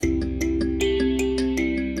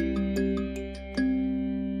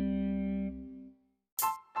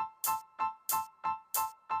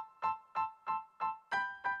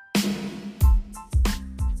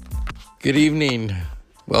Good evening.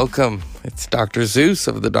 Welcome. It's Dr. Zeus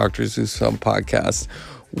of the Dr. Zeus Film Podcast.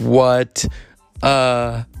 What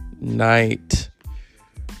a night.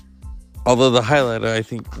 Although the highlight, I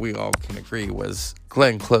think we all can agree, was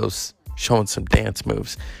Glenn Close showing some dance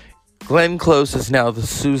moves. Glenn Close is now the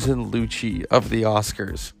Susan Lucci of the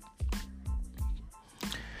Oscars.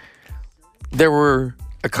 There were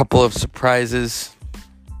a couple of surprises.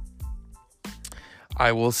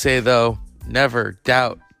 I will say, though, never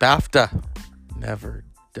doubt BAFTA. Never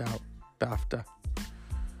doubt BAFTA.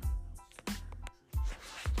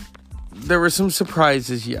 There were some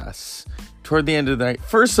surprises, yes, toward the end of the night.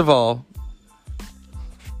 First of all,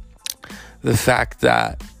 the fact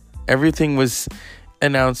that everything was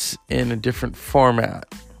announced in a different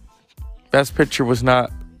format. Best Picture was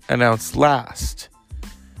not announced last,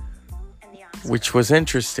 which was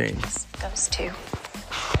interesting. Goes to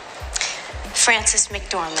Frances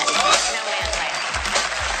McDormand.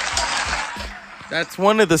 That's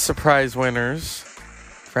one of the surprise winners,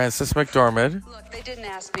 Frances McDormand. Look, they didn't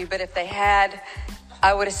ask me, but if they had,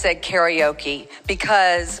 I would have said karaoke.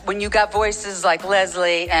 Because when you got voices like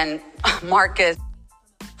Leslie and Marcus.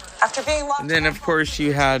 After being locked, and then, of course,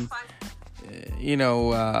 you had,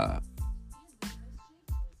 Daniel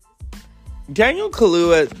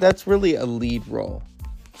Kaluuya. That's really a lead role.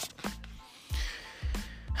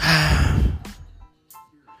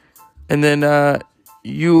 And then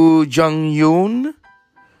Yoo Jung-yoon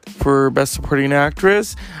for Best Supporting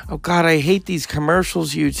Actress. Oh, God, I hate these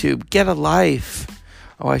commercials, YouTube. Get a life.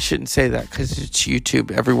 Oh, I shouldn't say that because it's YouTube.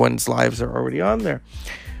 Everyone's lives are already on there.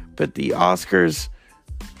 But the Oscars,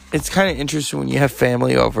 it's kind of interesting when you have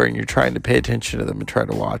family over and you're trying to pay attention to them and try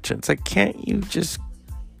to watch it. It's like, can't you just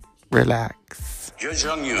relax? Yoo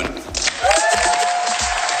Jung-yoon.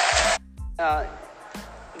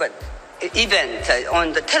 But event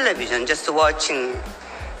on the television, just watching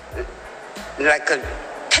like a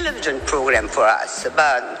television program for us.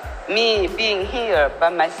 But me being here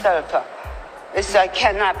by myself, I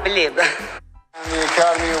cannot believe. And the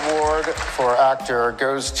Academy Award for Actor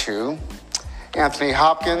goes to Anthony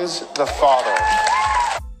Hopkins, The Father.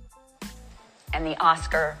 And the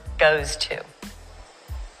Oscar goes to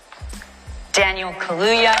Daniel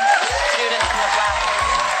Kaluuya, Judas and the Black.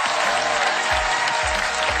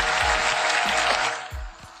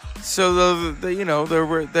 So there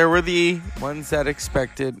were the ones that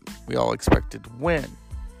we all expected to win.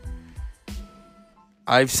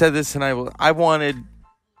 I've said this, and I wanted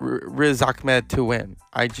Riz Ahmed to win.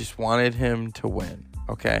 I just wanted him to win.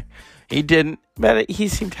 Okay, he didn't, but he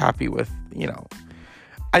seemed happy with.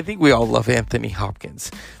 I think we all love Anthony Hopkins.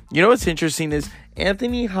 You know what's interesting is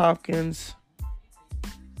Anthony Hopkins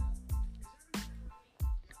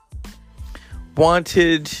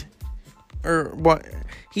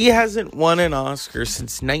he hasn't won an Oscar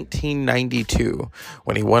since 1992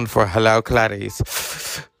 when he won for Hello Clarice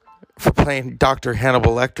for playing Dr.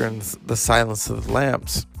 Hannibal Lecter in The Silence of the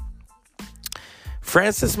Lambs.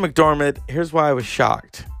 Frances McDormand, here's why I was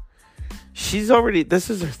shocked. This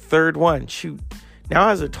is her third one. She now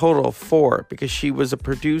has a total of 4 because she was a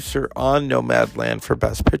producer on Nomadland for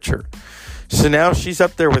Best Picture. So now she's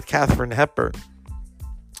up there with Katharine Hepburn.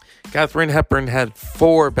 Katharine Hepburn had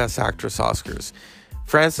 4 Best Actress Oscars.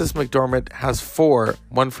 Frances McDormand has 4,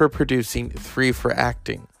 1 for producing, 3 for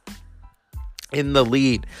acting in the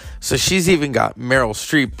lead. So she's even got Meryl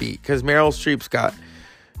Streep beat because Meryl Streep's got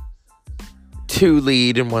 2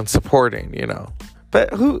 lead and 1 supporting,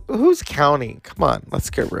 But who's counting? Come on, let's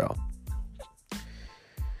get real.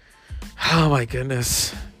 Oh my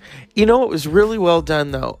goodness. It was really well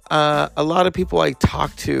done though. A lot of people I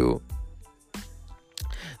talked to,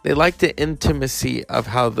 they like the intimacy of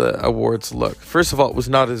how the awards look. First of all, it was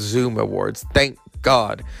not a Zoom awards. Thank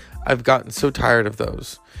God. I've gotten so tired of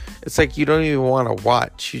those. It's like you don't even want to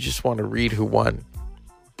watch. You just want to read who won.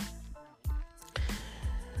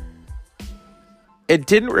 It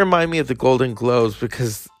didn't remind me of the Golden Globes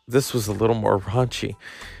because this was a little more raunchy.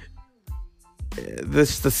 The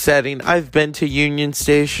setting. I've been to Union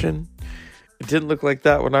Station. It didn't look like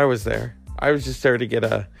that when I was there. I was just there to get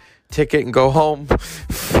a ticket and go home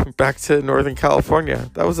back to Northern California.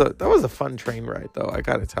 That was a fun train ride though, I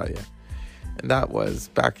gotta tell you. And that was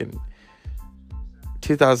back in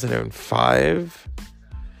 2005,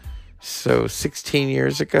 so 16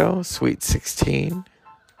 years ago. Sweet 16.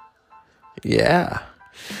 Yeah.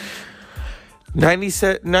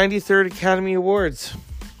 93rd Academy Awards.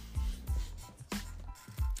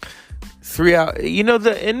 3 out.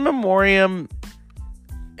 The In Memoriam,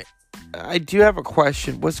 I do have a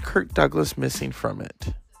question. Was Kirk Douglas missing from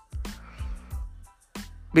it?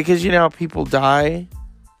 Because how people die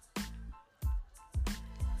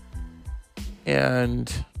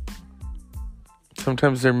and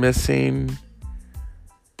sometimes they're missing.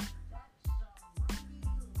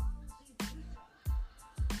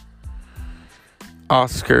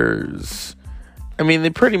 Oscars. I mean, they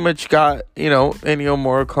pretty much got, Ennio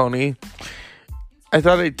Morricone. I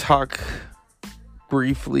thought I'd talk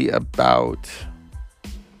briefly about,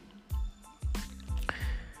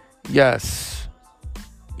 yes,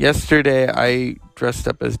 yesterday I dressed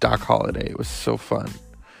up as Doc Holliday. It was so fun.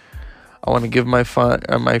 I want to give my friend,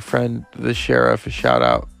 the sheriff, a shout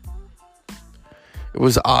out. It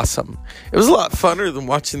was awesome. It was a lot funner than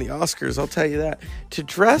watching the Oscars, I'll tell you that. To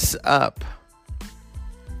dress up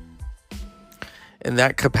in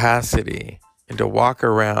that capacity and to walk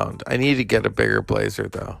around. I need to get a bigger blazer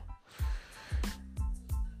though.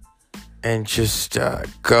 And just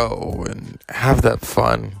go and have that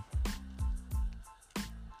fun.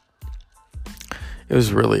 It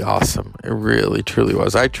was really awesome. It really, truly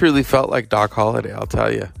was. I truly felt like Doc Holliday, I'll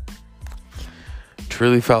tell you.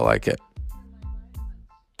 Truly felt like it.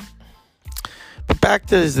 But back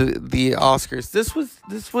to the Oscars.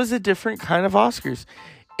 This was a different kind of Oscars.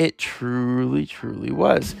 It truly, truly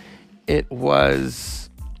was. It was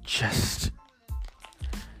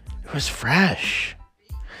fresh.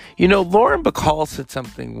 Lauren Bacall said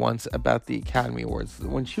something once about the Academy Awards.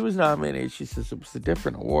 When she was nominated, she says it was the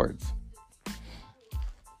different awards.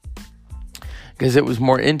 Because it was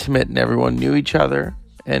more intimate and everyone knew each other.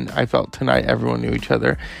 And I felt tonight everyone knew each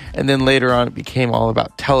other. And then later on, it became all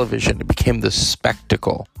about television. It became the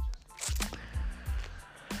spectacle.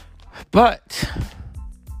 But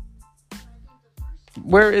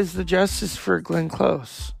where is the justice for Glenn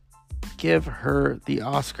Close? Give her the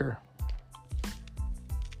Oscar.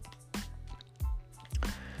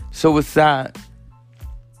 So with that,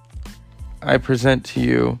 I present to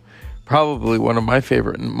you probably one of my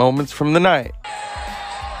favorite moments from the night.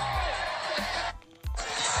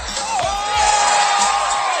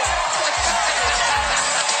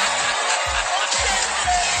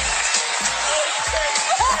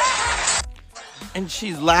 And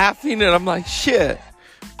she's laughing, and I'm like, shit,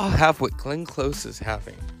 I'll have what Glenn Close is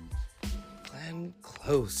having. Glenn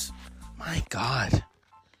Close. My God.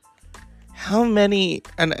 How many,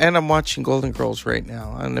 and I'm watching Golden Girls right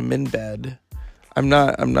now, and I'm in bed. I'm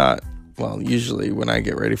not, well, usually when I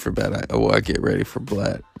get ready for bed, I get ready for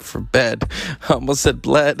bed. I almost said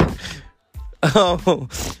bled. Oh,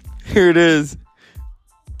 here it is.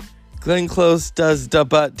 Glenn Close does the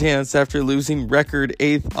butt dance after losing record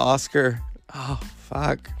 8th Oscar. Oh,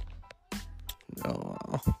 fuck. No.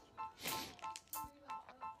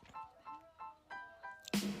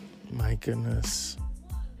 My goodness.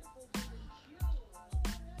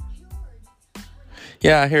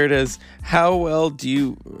 Yeah, here it is. How well,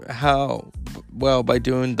 by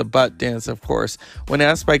doing the butt dance, of course. When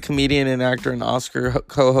asked by comedian and actor and Oscar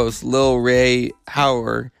co-host Lil Ray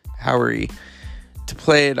Howery to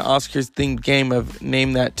play an Oscars-themed game of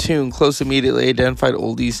Name That Tune, Close immediately identified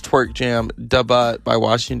oldies twerk jam Da Butt by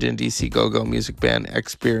Washington, D.C. go-go music band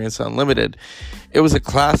Experience Unlimited. It was a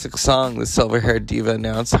classic song, the silver-haired diva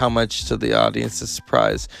announced, how much to the audience's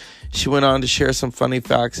surprise. She went on to share some funny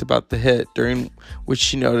facts about the hit, during which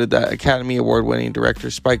she noted that Academy Award-winning director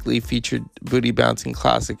Spike Lee featured booty-bouncing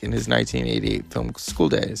classic in his 1988 film School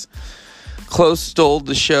Days. Close stole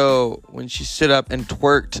the show when she stood up and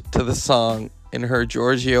twerked to the song in her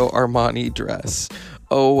Giorgio Armani dress.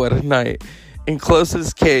 Oh, what a night. In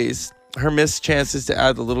Close's case, her missed chances to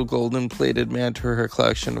add the little golden-plated man to her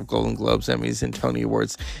collection of Golden Globes, Emmys, and Tony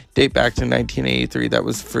Awards date back to 1983. That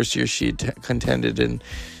was the first year she contended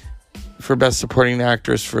for Best Supporting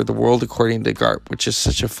Actress for The World According to Garp, which is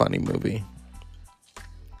such a funny movie.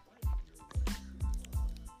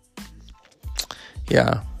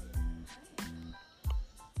 Yeah.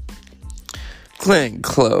 Glenn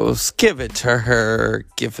Close, give it to her.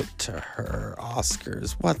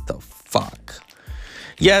 Oscars, what the fuck?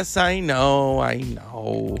 Yes, I know.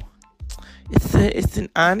 It's an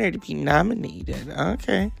honor to be nominated.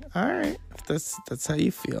 Okay, all right. If that's how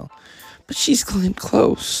you feel. But she's Glenn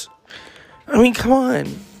Close. I mean, come on.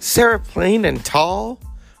 Sarah Plain and Tall.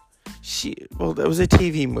 That was a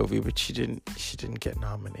TV movie, but she didn't get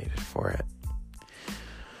nominated for it.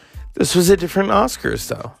 This was a different Oscars,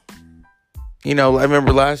 though. I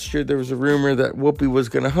remember last year there was a rumor that Whoopi was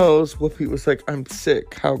going to host. Whoopi was like, I'm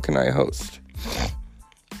sick. How can I host?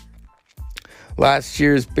 Last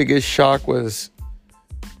year's biggest shock was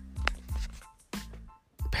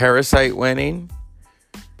Parasite winning.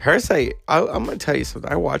 Parasite, I'm going to tell you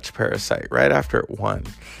something. I watched Parasite right after it won.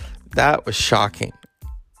 That was shocking.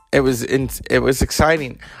 It was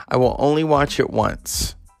exciting. I will only watch it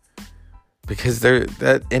once because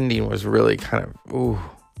that ending was really kind of, ooh,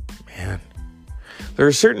 man. There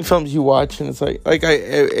are certain films you watch and it's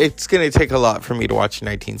it's going to take a lot for me to watch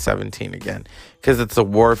 1917 again, because it's a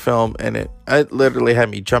war film and it literally had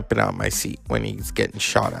me jumping out of my seat when he's getting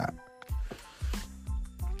shot at.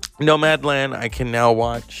 Nomadland I can now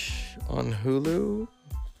watch on Hulu.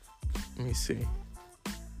 Let me see.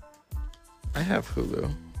 I have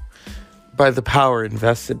Hulu. By the power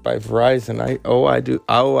invested by Verizon. I do.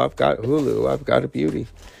 Oh, I've got Hulu. I've got a beauty,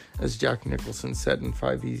 as Jack Nicholson said in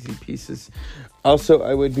 5 Easy Pieces. Also,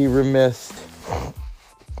 I would be remiss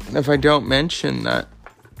if I don't mention that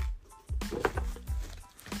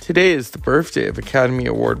today is the birthday of Academy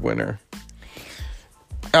Award winner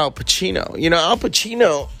Al Pacino. You know, Al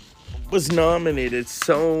Pacino was nominated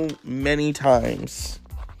so many times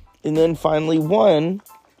and then finally won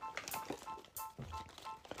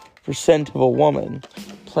for Scent of a Woman,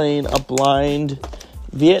 playing a blind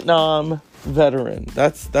Vietnam veteran.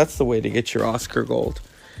 That's the way to get your Oscar gold.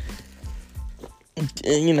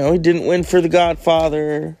 You know, he didn't win for The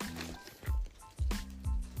Godfather,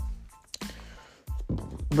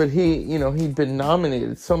 but he'd been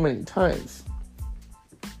nominated so many times.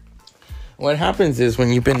 What happens is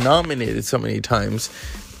when you've been nominated so many times,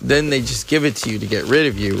 then they just give it to you to get rid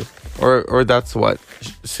of you, or that's what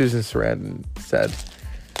Susan Sarandon said.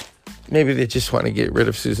 Maybe they just want to get rid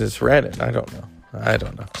of Susan Sarandon. I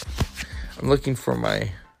don't know. I'm looking for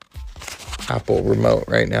my Apple remote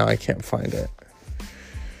right now. I can't find it.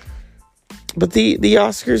 But the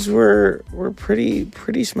Oscars were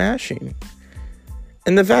pretty smashing.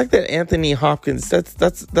 And the fact that Anthony Hopkins,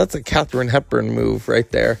 that's a Katharine Hepburn move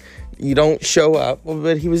right there. You don't show up. Well,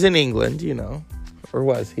 but he was in England, you know. Or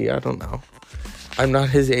was he? I don't know. I'm not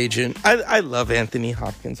his agent. I love Anthony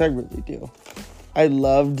Hopkins. I really do.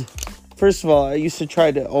 First of all, I used to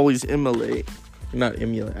try to always I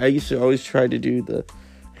used to always try to do the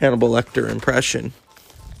Hannibal Lecter impression.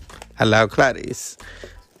 Hello, Clarice.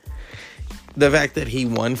 The fact that he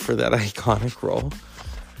won for that iconic role.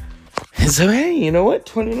 And so, hey, you know what?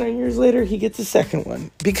 29 years later, he gets a second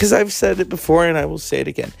one. Because I've said it before and I will say it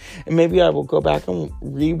again. And maybe I will go back and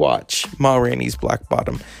rewatch Ma Rainey's Black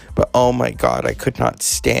Bottom. But oh my God, I could not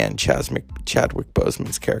stand Chadwick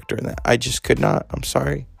Boseman's character in that. I just could not. I'm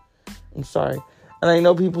sorry. And I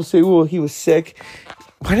know people say, well, he was sick.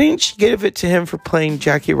 Why didn't you give it to him for playing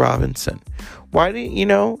Jackie Robinson? Why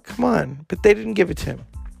didn't, come on. But they didn't give it to him.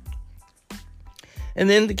 And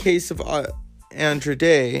then the case of Andra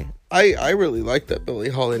Day, I really liked that Billie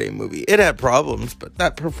Holiday movie. It had problems, but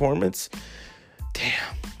that performance,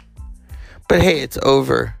 damn. But hey, it's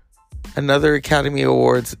over. Another Academy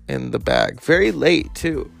Awards in the bag. Very late,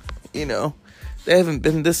 too. They haven't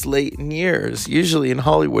been this late in years. Usually in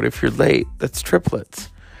Hollywood, if you're late, that's triplets.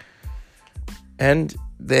 And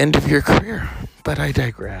the end of your career. But I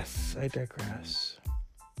digress.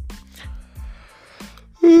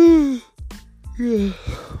 Yeah.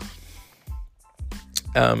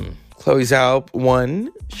 Chloe Zhao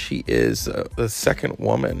won. She is the second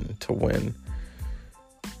woman to win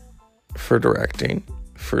for directing.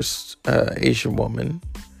 First Asian woman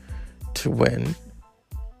to win.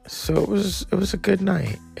 So it was a good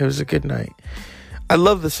night. I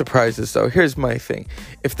love the surprises, though. Here's my thing.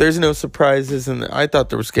 If there's no surprises, and I thought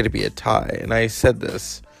there was going to be a tie, and I said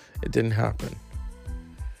this, it didn't happen.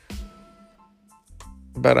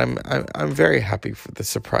 But I'm very happy for the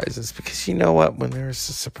surprises, because you know what? When there's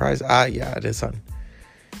a surprise, it is on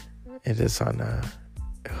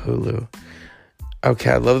Hulu.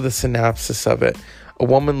 Okay, I love the synopsis of it. A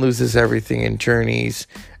woman loses everything and journeys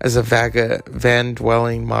as a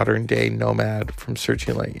van-dwelling modern-day nomad from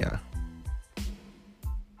Searching Light. Yeah.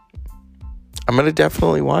 I'm going to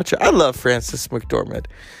definitely watch it. I love Frances McDormand.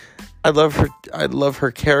 I love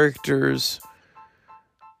her characters.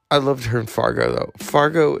 I loved her in Fargo, though.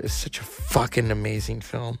 Fargo is such a fucking amazing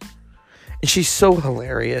film. And she's so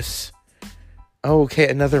hilarious. Oh, okay,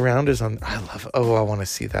 Another Round is on. I want to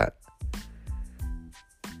see that.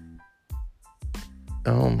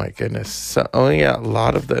 Oh my goodness. So, a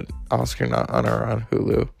lot of the Oscar not are on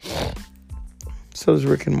Hulu. So is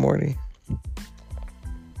Rick and Morty.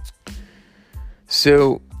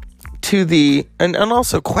 So and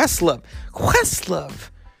also Questlove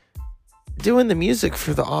doing the music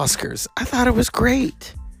for the Oscars. I thought it was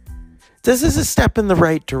great. This is a step in the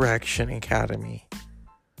right direction, Academy.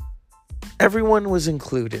 Everyone was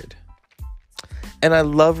included. And I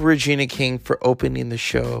love Regina King for opening the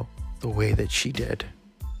show the way that she did.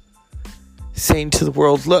 Saying to the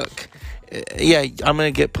world, look, yeah, I'm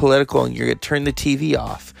going to get political and you're going to turn the TV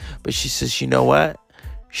off. But she says, you know what?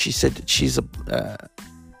 She said that she's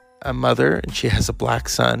a mother and she has a black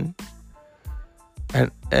son.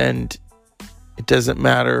 And it doesn't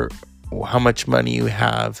matter how much money you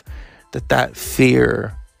have, that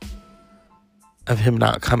fear of him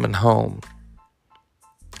not coming home.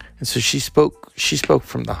 And so she spoke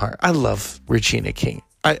from the heart. I love Regina King.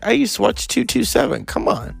 I used to watch 227. Come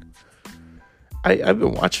on. I've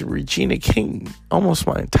been watching Regina King almost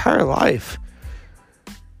my entire life.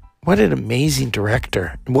 What an amazing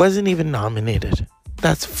director. Wasn't even nominated.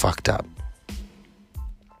 That's fucked up.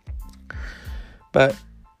 But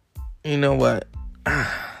you know what?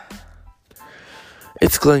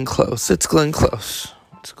 It's Glenn Close. It's Glenn.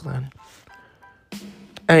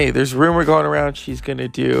 Hey, there's rumor going around she's going to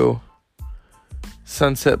do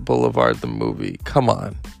Sunset Boulevard, the movie. Come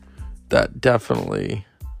on. That definitely...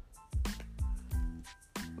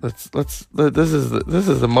 This is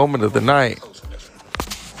the moment of the night.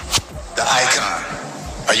 The icon.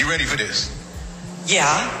 Are you ready for this?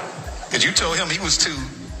 Yeah. Because you told him he was too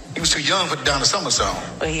young for the Donna Summer song.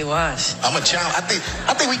 Well, he was. I'm a child. I think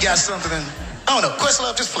we got something. I don't know.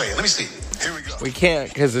 Questlove, just play it. Let me see. Here we go. We can't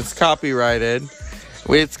because it's copyrighted.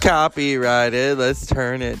 It's copyrighted. Let's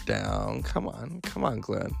turn it down. Come on,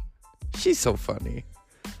 Glenn. She's so funny.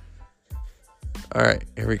 All right,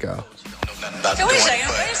 here we go. Wait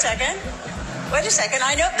a second.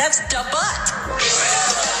 I know that's Da Butt.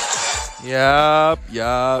 Yup. Wait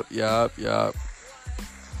a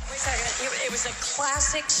second. It was a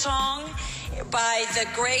classic song by the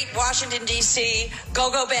great Washington, D.C.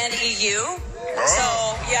 Go-Go band EU.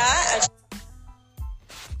 So, yeah.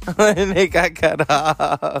 And they got cut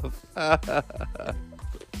off.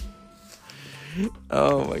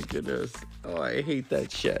 Oh, my goodness. Oh, I hate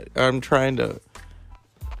that shit. I'm trying to...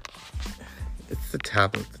 It's the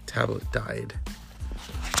tablet. The tablet died.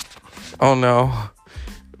 Oh, no.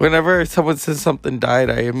 Whenever someone says something died,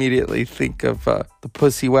 I immediately think of the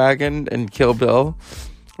Pussy Wagon and Kill Bill,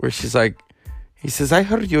 where she's like, he says, I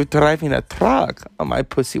heard you driving a truck. Oh, my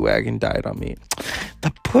pussy wagon died on me.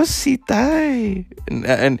 The pussy died.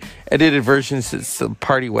 And edited versions, it's a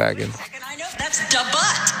party wagon. I know that's Da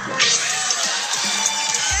Butt. Yeah,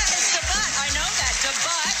 it's Da Butt. I know that. Da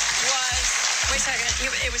Butt was... Wait a second.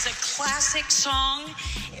 It was a classic song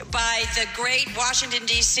by the great Washington,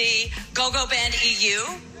 D.C. Go-Go band EU.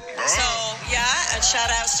 So, yeah, and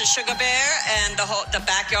shout outs to Sugar Bear and the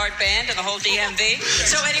Backyard Band and the whole DMV.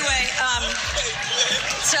 So anyway,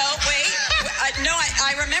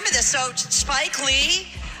 I remember this. So Spike Lee,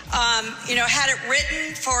 had it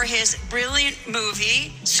written for his brilliant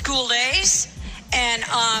movie, School Days. And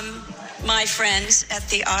my friends at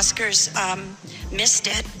the Oscars missed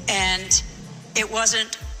it. And it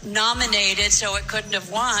wasn't nominated, so it couldn't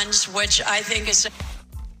have won, which I think is...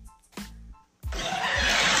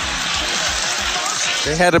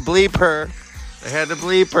 They had to bleep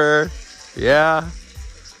her. Yeah.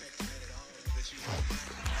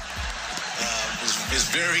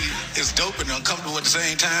 It's dope and uncomfortable at the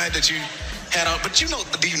same time that you had on. But do you know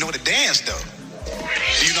how to dance, though?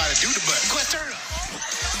 Do you know how to do the butt? Go ahead, turn it up.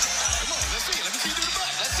 Come on, let's see it. Let me see you do the butt.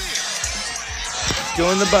 Let's see it.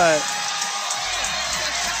 Doing the butt.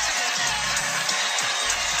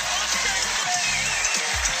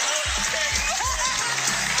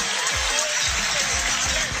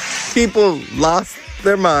 People lost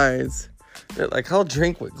their minds. They're like, I'll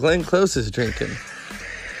drink what Glenn Close is drinking.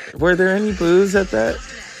 Were there any booze at that?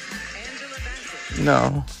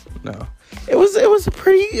 No. It was a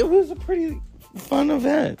pretty fun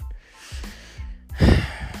event.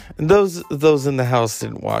 And those in the house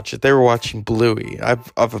didn't watch it. They were watching Bluey.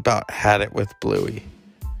 I've about had it with Bluey.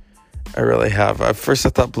 I really have. At first I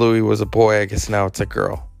thought Bluey was a boy. I guess now it's a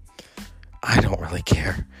girl. I don't really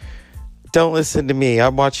care. Don't listen to me.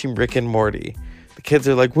 I'm watching Rick and Morty. The kids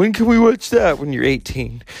are like, when can we watch that? When you're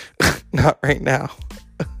 18. Not right now.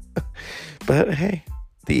 But hey,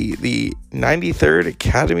 the 93rd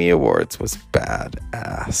Academy Awards was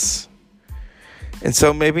badass. And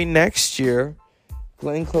so maybe next year,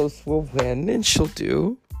 Glenn Close will win and she'll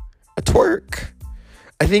do a twerk.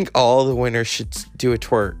 I think all the winners should do a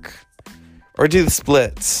twerk. Or do the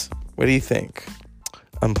splits. What do you think?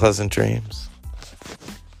 Unpleasant dreams.